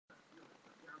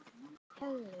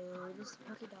Hello, this is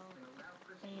Doll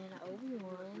and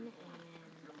Obi-Wan, and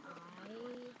I am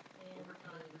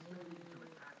a new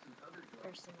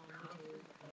person on YouTube,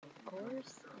 of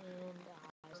course, and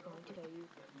I was going to show you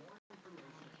my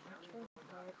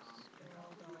Heart4Heart girl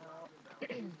doll,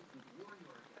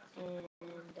 and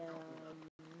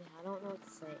I don't know what to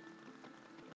say,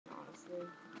 honestly.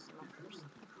 This is my first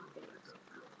video,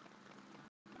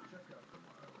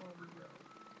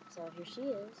 so here she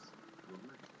is.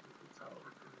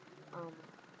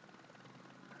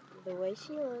 The way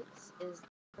she looks is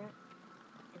different,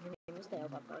 and her name is Dell,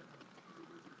 by the way.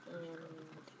 And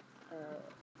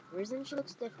the reason she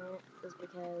looks different is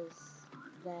because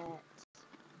that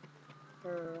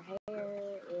her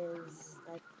hair is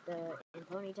like in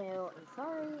ponytail. And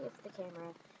sorry if the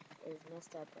camera is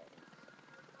messed up right now.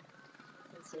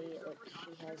 And see, look,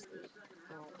 she has the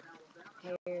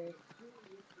hair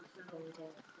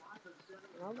ponytail.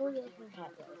 And I'll go get her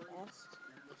hat really fast.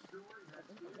 I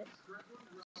can find it.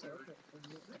 Sorry.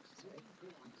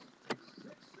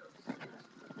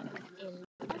 And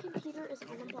my computer is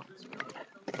on a box right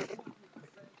now.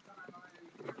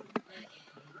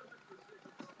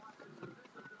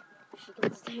 She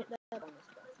can stand up on this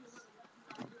box.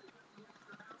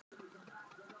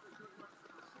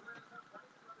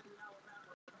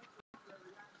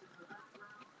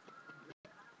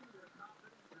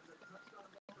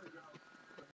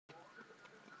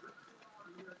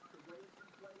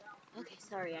 Okay,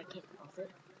 sorry, I can't pause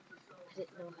it. I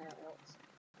didn't know how else.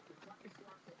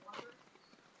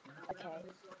 Okay.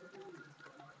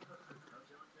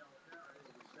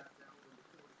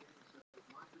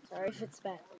 Sorry if it's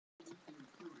backwards.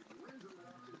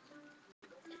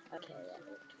 Okay, that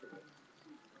worked for me.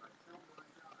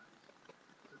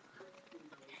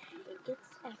 It gets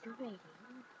aggravating.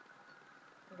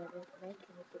 I don't like when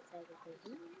it gets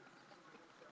aggravating.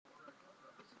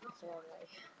 So anyway.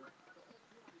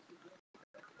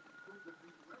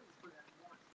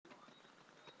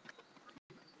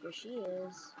 Here she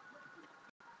is.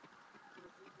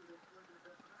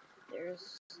 There's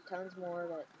tons more,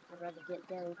 but I'd rather get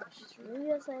Dell because she's from the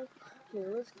USA. She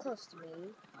lives close to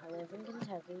me. I live in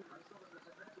Kentucky.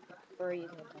 Reveiw,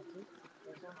 Kentucky.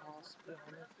 There's my house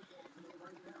behind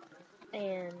me.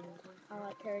 And I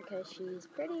like her because she's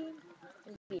pretty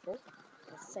and beautiful.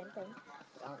 It's the same thing.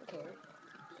 I don't care.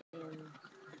 And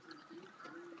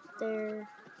there,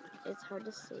 it's hard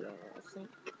to see, I think.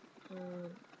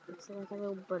 And it's like a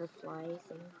little butterfly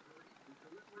thing.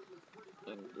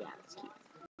 And yeah, it's cute.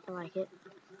 I like it.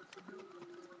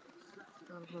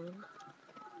 Hand.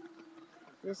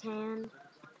 This hand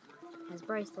has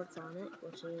bracelets on it,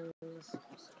 which is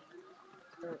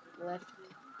the left.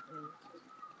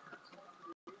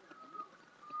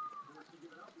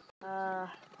 I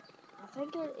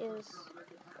think it is.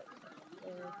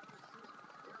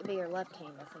 It'd be her left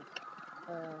hand, I think.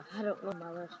 I don't know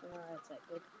my left and right's that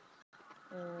good.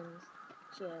 And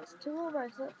she has two little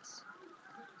bracelets.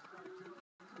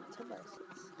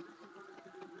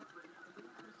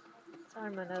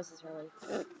 Sorry, my nose is really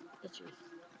itchy.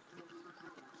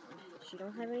 She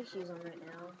don't have any shoes on right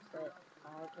now, but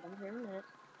I'll get them here in a minute.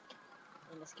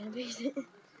 And it's gonna be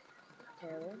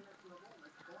terrible.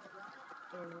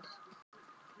 And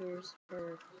here's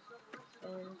her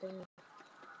phone thing.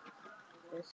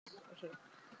 This right here.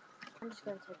 I'm just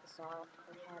gonna take this off,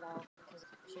 her hat off, because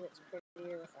she looks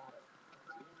prettier without it.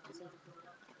 See?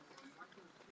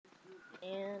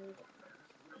 And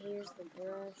here's the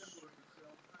brush.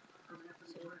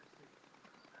 See?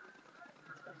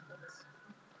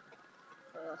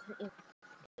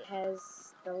 It has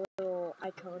the little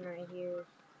icon right here.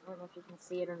 I don't know if you can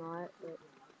see it or not, but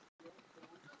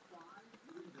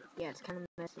yeah, it's kind of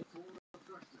messy.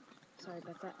 Sorry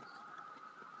about that.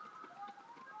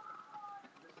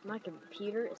 My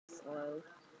computer is slow.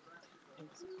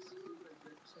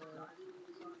 So,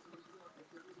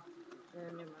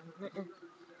 never mind.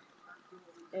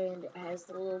 And it has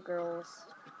the little girls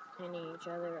painting each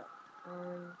other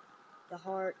on the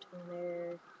heart on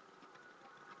there,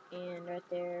 and right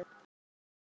there.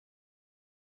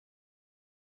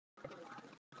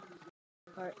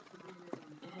 Heart.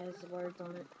 It has the words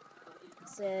on it. It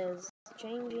says,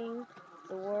 "Changing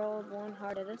the world one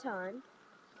heart at a time."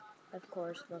 Of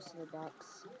course, most of the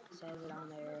box says it on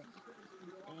there.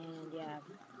 And yeah,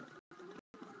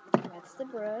 that's the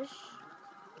brush.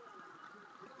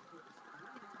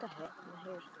 What the heck? My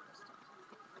hair's messed up.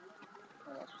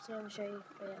 Oh, that's what I'm gonna show you.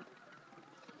 But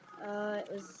yeah.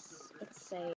 Let's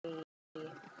say,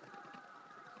 yeah.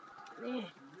 I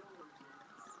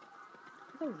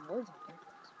think words on there.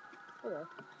 Hello.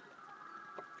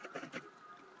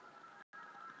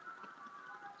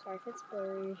 Sorry if it's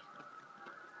blurry.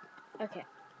 Okay.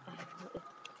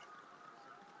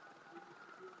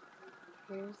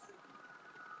 Here's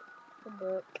the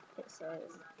book. It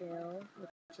says Dell,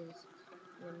 which is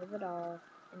the name of the doll,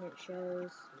 and it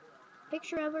shows a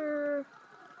picture of her.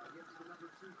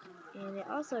 And it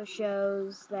also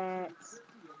shows that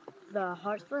the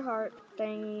Heart4Heart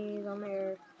thingy is on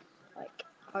there, like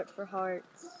Heart4Heart.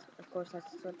 Of course,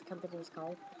 that's what the company is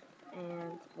called.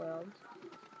 And well,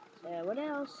 what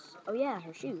else? Oh yeah,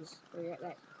 her shoes. I'll be right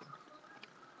back.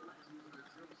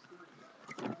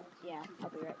 Yeah, I'll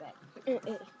be right back.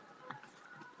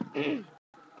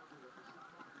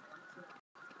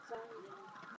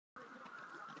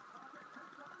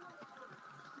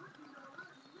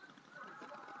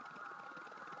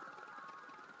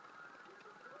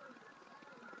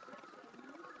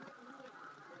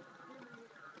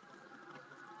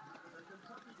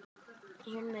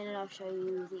 Here in a minute, I'll show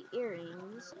you the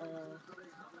earrings.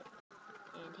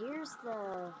 And here's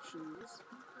the shoes.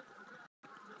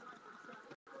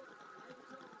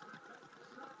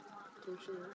 2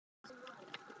 shoes.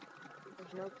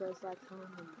 There's no place like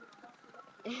home.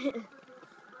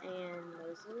 And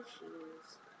those are the shoes.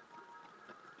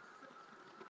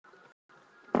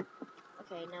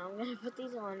 Okay, now I'm gonna put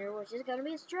these on her, which is gonna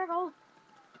be a struggle.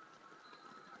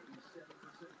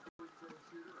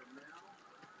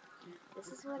 This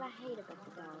is what I hate about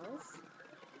the dolls.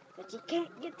 That you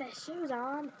can't get the shoes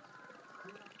on.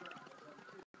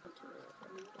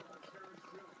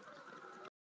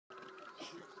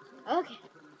 Okay.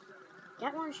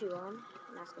 Got one shoe on.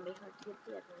 Now it's gonna be hard to get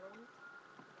the other one.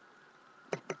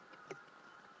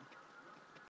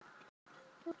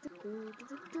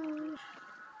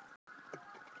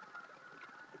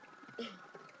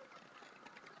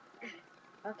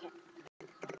 Okay.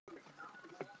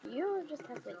 You just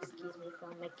have to excuse me if I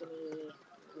make any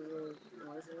weird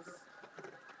noises.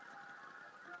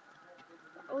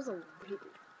 That was a weird.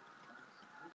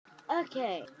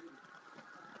 Okay.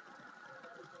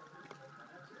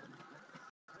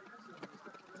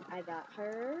 I got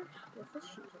her with the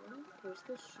shoes on. Here's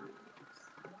the shoes.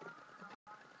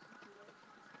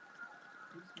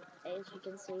 As you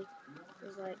can see,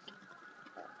 there's like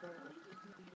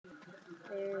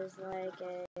there's like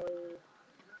a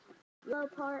yellow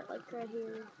part, like right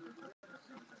here.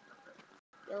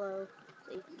 Yellow.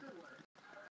 See?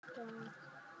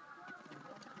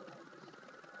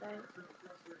 Right.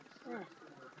 Yeah.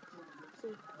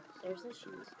 See? There's the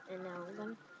shoes. And now I'm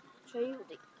gonna show you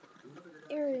the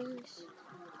earrings.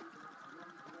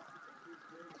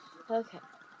 Okay.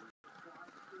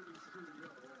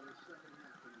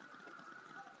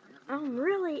 I'm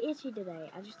really itchy today.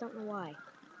 I just don't know why.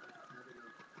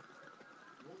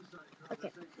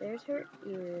 Okay, there's her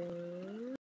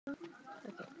earring.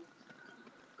 Okay.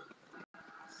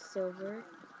 Silver.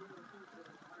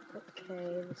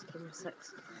 Okay, this camera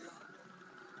sucks.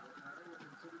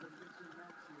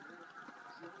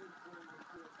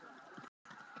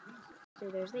 So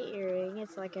there's the earring.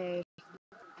 It's like a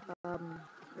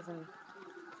with a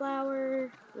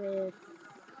flower with,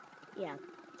 yeah.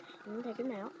 I'm gonna take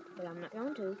them out, but I'm not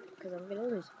going to because I'm gonna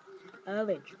lose a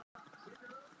bench.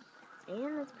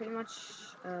 And that's pretty much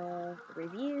a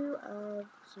review of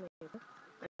Samantha.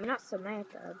 I mean, not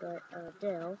Samantha, but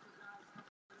Dell.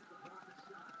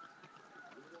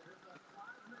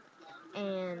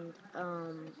 And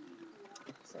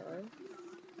so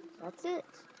that's it.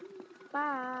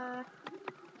 Bye.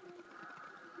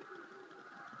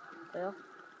 Well,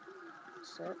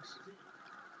 sucks.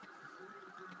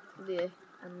 Yeah,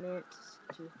 I meant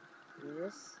to do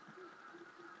this.